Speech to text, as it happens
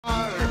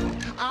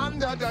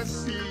under the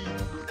sea,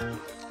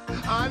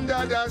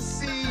 under the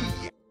sea.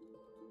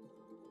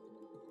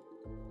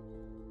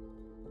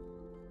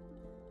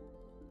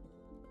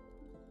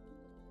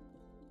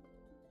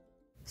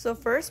 So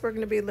first, we're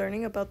going to be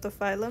learning about the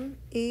phylum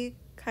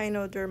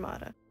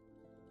Echinodermata.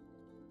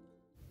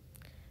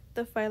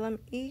 The phylum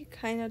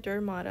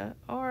Echinodermata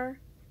are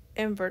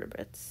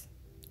invertebrates.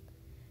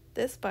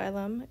 This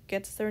phylum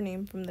gets their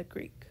name from the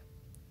Greek.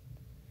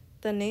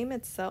 The name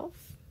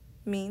itself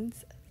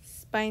means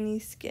spiny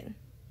skin.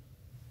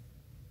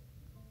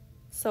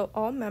 So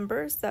all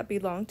members that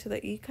belong to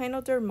the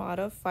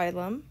Echinodermata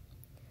phylum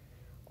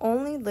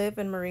only live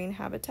in marine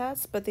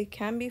habitats, but they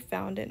can be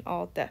found in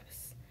all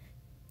depths.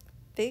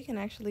 They can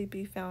actually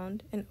be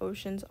found in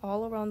oceans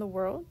all around the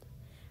world,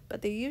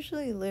 but they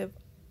usually live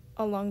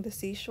along the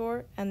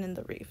seashore and in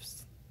the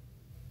reefs.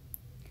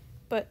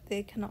 But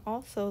they can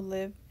also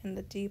live in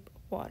the deep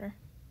water.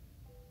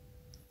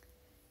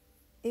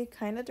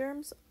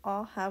 Echinoderms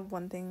all have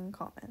one thing in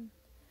common.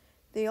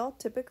 They all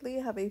typically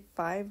have a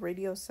 5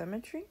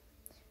 radiosymmetry.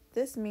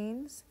 This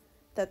means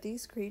that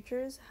these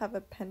creatures have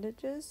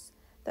appendages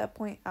that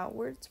point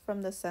outwards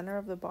from the center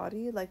of the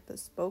body like the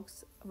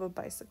spokes of a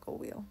bicycle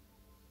wheel.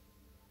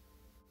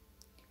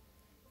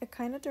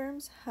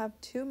 Echinoderms have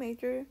 2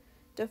 major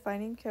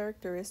defining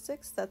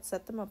characteristics that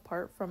set them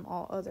apart from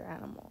all other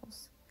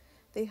animals.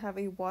 They have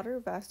a water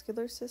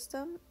vascular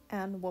system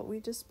and what we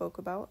just spoke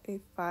about, a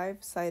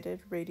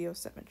 5-sided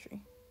radiosymmetry.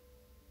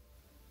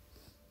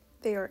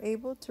 They are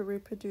able to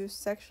reproduce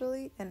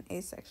sexually and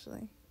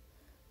asexually.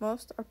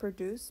 Most are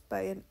produced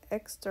by an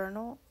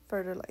external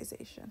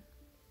fertilization.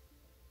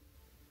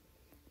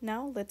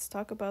 Now let's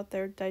talk about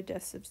their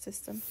digestive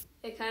system.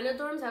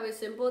 Echinoderms have a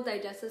simple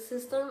digestive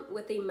system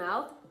with a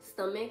mouth,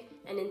 stomach,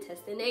 and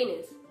intestine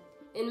anus.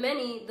 In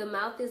many, the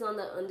mouth is on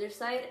the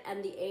underside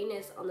and the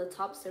anus on the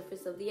top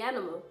surface of the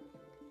animal.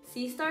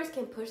 Sea stars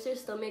can push their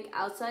stomach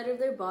outside of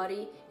their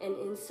body and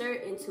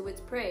insert into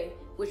its prey,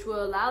 which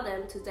will allow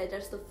them to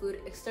digest the food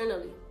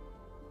externally.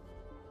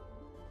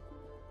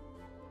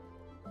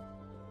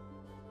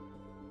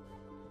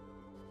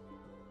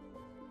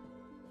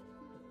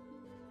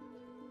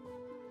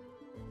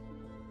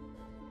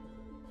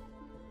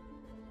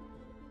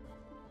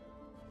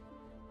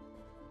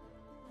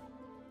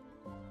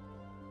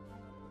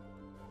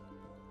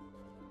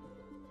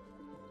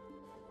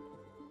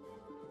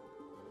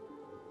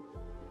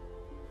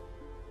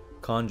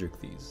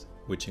 Chondrichthyes,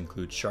 which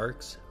include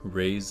sharks,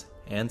 rays,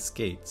 and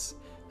skates,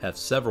 have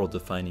several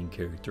defining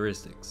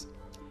characteristics.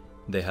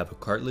 They have a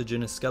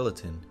cartilaginous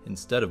skeleton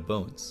instead of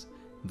bones.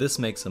 This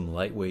makes them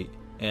lightweight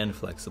and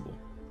flexible.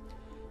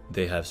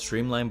 They have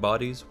streamlined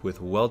bodies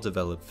with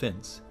well-developed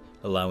fins,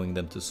 allowing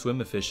them to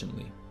swim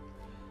efficiently.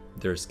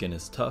 Their skin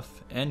is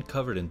tough and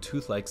covered in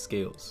tooth-like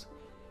scales.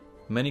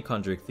 Many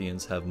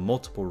chondrichthyans have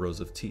multiple rows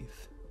of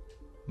teeth.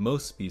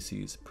 Most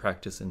species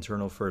practice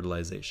internal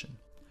fertilization.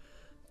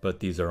 But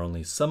these are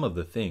only some of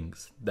the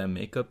things that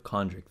make up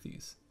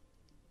chondrichthyes.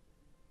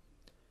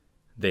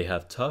 They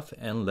have tough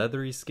and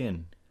leathery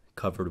skin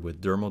covered with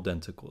dermal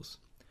denticles.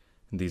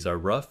 These are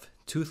rough,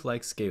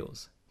 tooth-like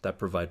scales that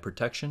provide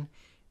protection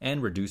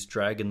and reduce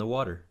drag in the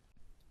water.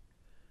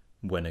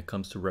 When it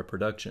comes to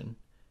reproduction,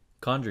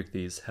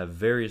 chondrichthyes have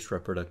various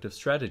reproductive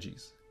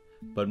strategies,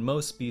 but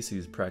most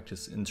species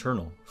practice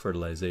internal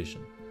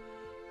fertilization.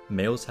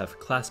 Males have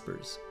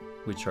claspers,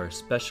 which are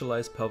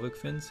specialized pelvic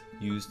fins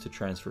used to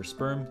transfer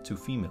sperm to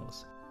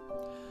females.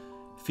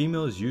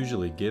 Females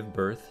usually give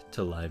birth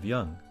to live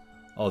young,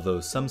 although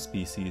some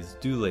species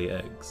do lay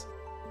eggs.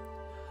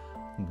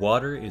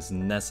 Water is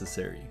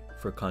necessary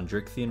for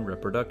chondrichthyan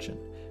reproduction,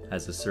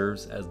 as it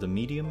serves as the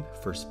medium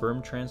for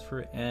sperm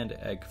transfer and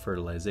egg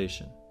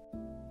fertilization.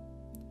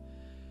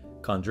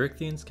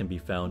 Chondrichthyans can be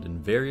found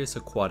in various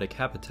aquatic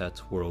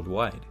habitats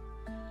worldwide.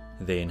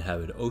 They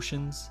inhabit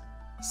oceans,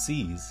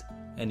 seas,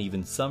 and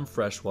even some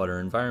freshwater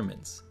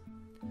environments.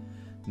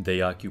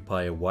 They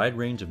occupy a wide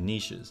range of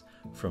niches,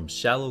 from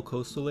shallow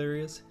coastal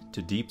areas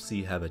to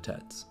deep-sea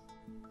habitats.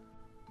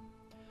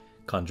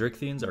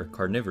 Chondrichthyans are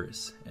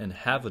carnivorous and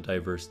have a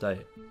diverse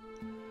diet.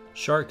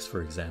 Sharks,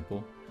 for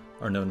example,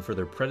 are known for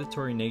their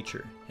predatory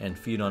nature and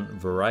feed on a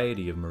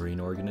variety of marine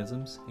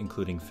organisms,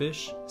 including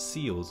fish,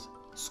 seals,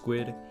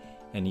 squid,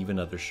 and even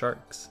other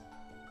sharks.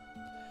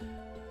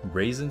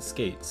 Rays and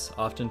skates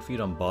often feed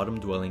on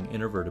bottom-dwelling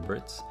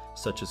invertebrates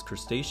such as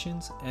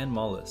crustaceans and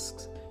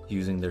mollusks,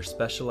 using their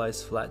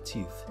specialized flat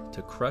teeth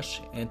to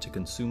crush and to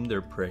consume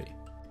their prey.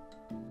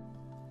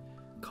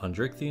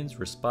 Chondrichthyans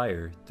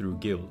respire through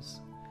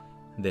gills.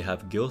 They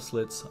have gill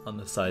slits on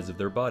the sides of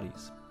their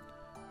bodies.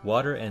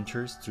 Water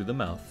enters through the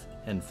mouth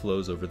and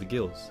flows over the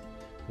gills,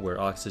 where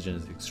oxygen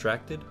is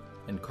extracted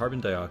and carbon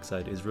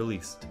dioxide is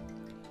released.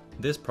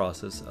 This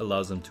process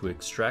allows them to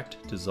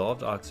extract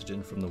dissolved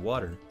oxygen from the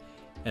water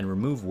and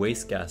remove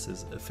waste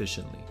gases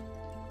efficiently.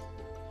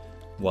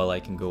 While I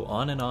can go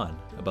on and on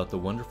about the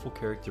wonderful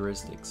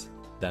characteristics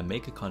that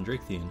make a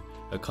chondrichthyan,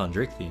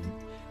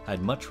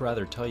 I'd much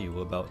rather tell you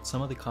about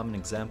some of the common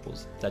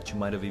examples that you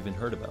might have even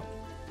heard about.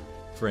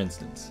 For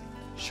instance,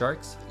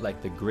 sharks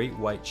like the great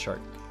white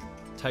shark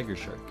tiger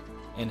shark,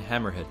 and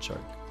hammerhead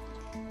shark.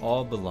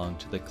 All belong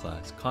to the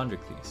class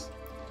Chondrichthyes.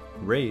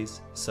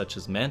 Rays, such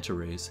as manta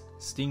rays,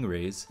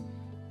 stingrays,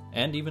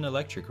 and even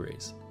electric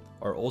rays,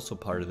 are also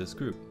part of this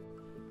group.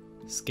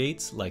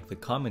 Skates like the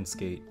common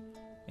skate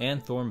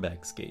and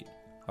thornback skate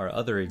are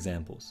other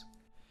examples.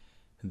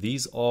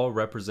 These all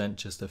represent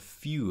just a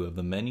few of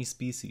the many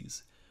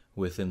species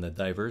within the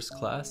diverse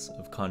class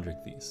of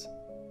Chondrichthyes.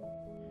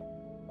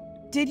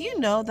 Did you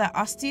know that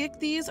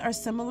Osteichthyes are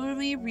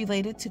similarly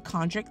related to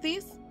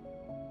Chondrichthyes?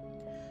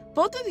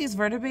 Both of these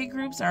vertebrate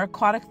groups are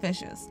aquatic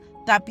fishes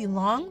that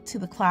belong to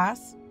the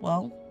class,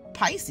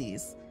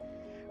 Pisces.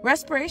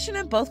 Respiration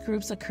in both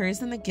groups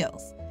occurs in the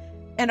gills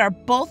and are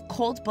both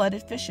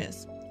cold-blooded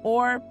fishes,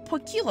 or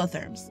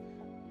poikilotherms.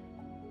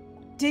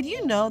 Did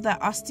you know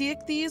that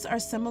Osteichthyes are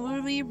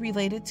similarly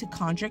related to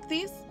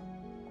Chondrichthyes?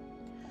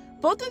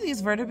 Both of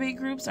these vertebrate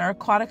groups are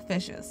aquatic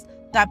fishes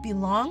that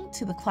belong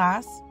to the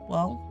class,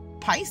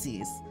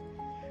 Pisces.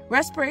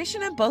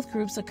 Respiration in both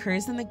groups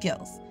occurs in the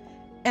gills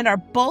and are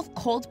both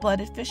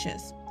cold-blooded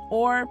fishes,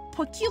 or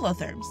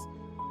poikilotherms,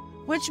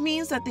 which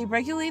means that they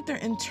regulate their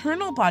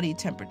internal body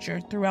temperature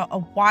throughout a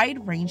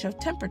wide range of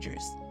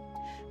temperatures,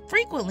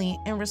 frequently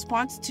in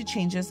response to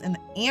changes in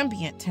the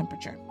ambient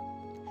temperature.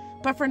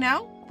 But for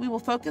now, we will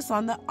focus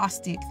on the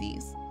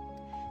Osteichthyes.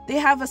 They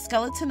have a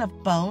skeleton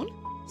of bone,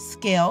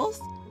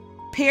 scales,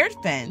 paired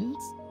fins,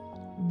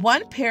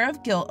 one pair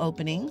of gill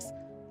openings,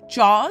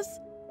 jaws,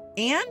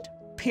 and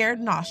paired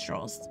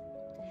nostrils.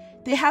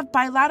 They have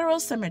bilateral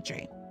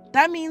symmetry.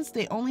 That means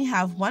they only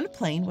have one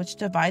plane which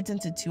divides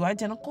into two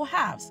identical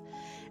halves,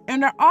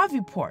 and are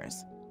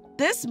ovipores.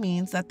 This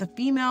means that the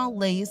female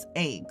lays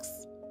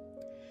eggs.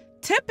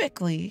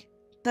 Typically,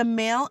 the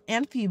male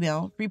and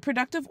female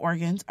reproductive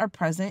organs are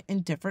present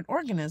in different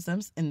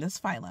organisms in this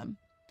phylum.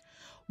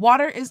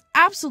 Water is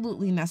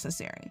absolutely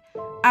necessary,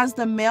 as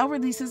the male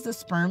releases the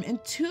sperm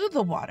into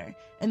the water,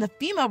 and the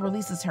female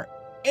releases her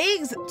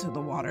eggs into the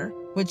water,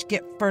 which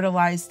get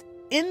fertilized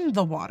in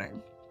the water.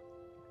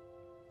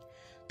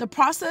 The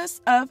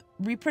process of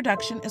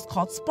reproduction is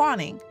called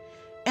spawning,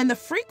 and the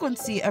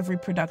frequency of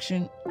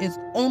reproduction is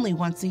only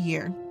once a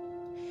year.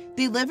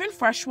 They live in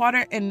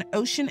freshwater and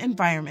ocean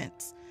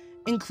environments,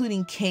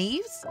 including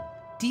caves,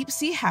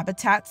 deep-sea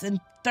habitats, and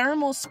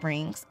thermal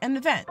springs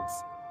and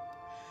vents.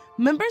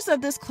 Members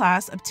of this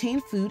class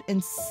obtain food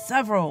in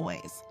several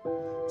ways.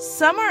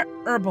 Some are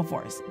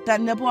herbivores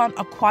that nibble on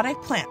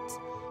aquatic plants,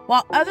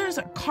 while others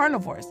are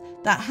carnivores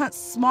that hunt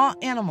small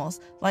animals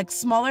like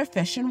smaller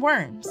fish and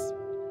worms.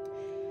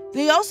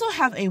 They also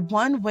have a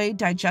one-way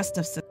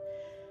digestive system.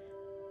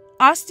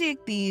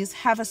 Osteichthyes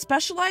have a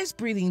specialized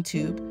breathing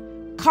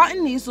tube,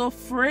 cotton nasal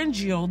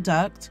pharyngeal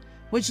duct,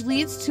 which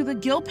leads to the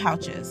gill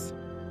pouches.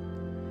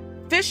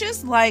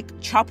 Fishes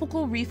like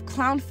tropical reef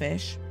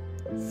clownfish,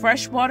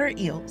 freshwater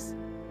eels,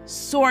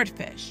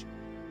 swordfish,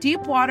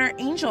 deepwater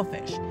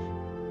angelfish,